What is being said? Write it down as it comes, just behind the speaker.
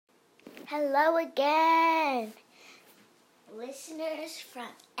Hello again, listeners from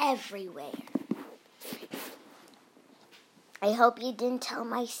everywhere. I hope you didn't tell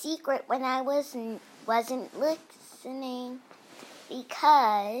my secret when I wasn't listening,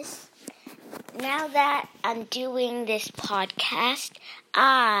 because now that I'm doing this podcast,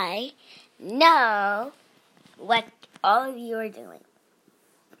 I know what all of you are doing.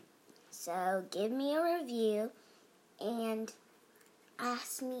 So give me a review and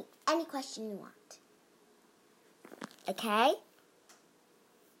ask me any question you want. Okay?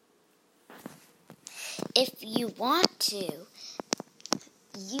 If you want to,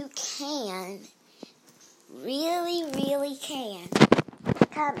 you can, really can,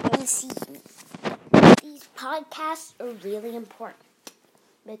 come and see me. These podcasts are really important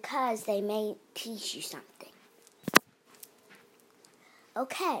because they may teach you something.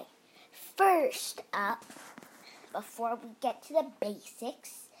 Okay, first up, before we get to the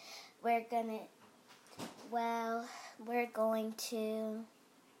basics, we're going to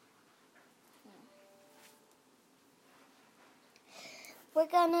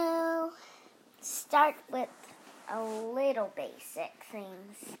start with a little basic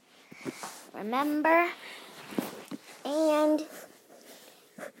things. Remember? And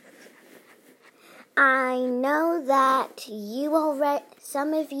I know that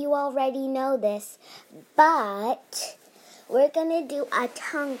some of you already know this, but we're going to do a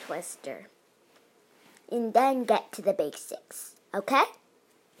tongue twister and then get to the basics, okay?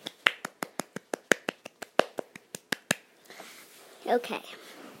 Okay,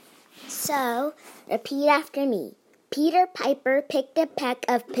 so repeat after me. Peter Piper picked a peck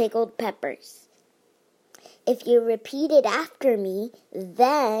of pickled peppers. If you repeat it after me,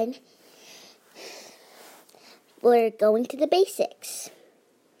 then we're going to the basics.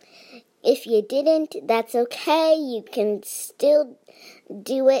 If you didn't, that's okay. You can still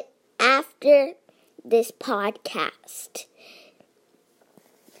do it after this podcast.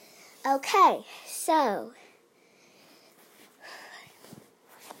 Okay, so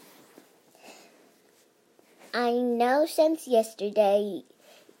I know since yesterday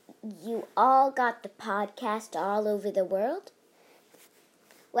you all got the podcast all over the world.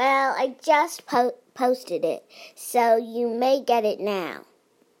 Well, I just posted it, so you may get it now.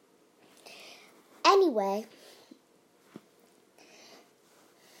 Anyway,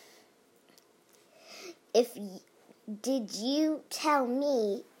 did you tell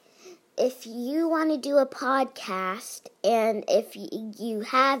me if you want to do a podcast, and if you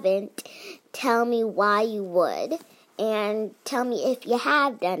haven't, tell me why you would, and tell me if you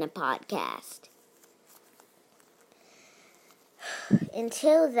have done a podcast.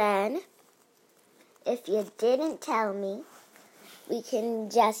 Until then, if you didn't tell me, we can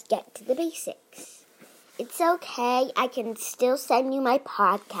just get to the basics. It's okay. I can still send you my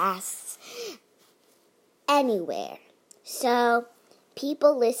podcasts anywhere. So,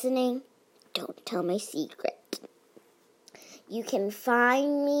 people listening, don't tell my secret. You can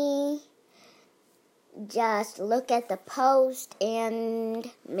find me. Just look at the post, and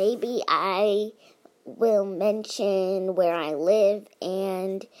maybe I will mention where I live,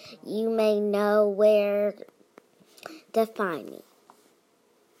 and you may know where to find me.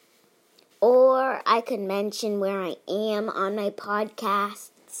 Or I could mention where I am on my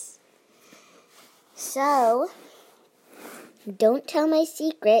podcasts. So, don't tell my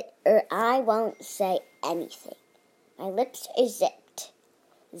secret, or I won't say anything. My lips are zipped.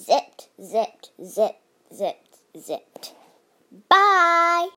 Zipped, zipped, zipped, zipped, zipped. Bye!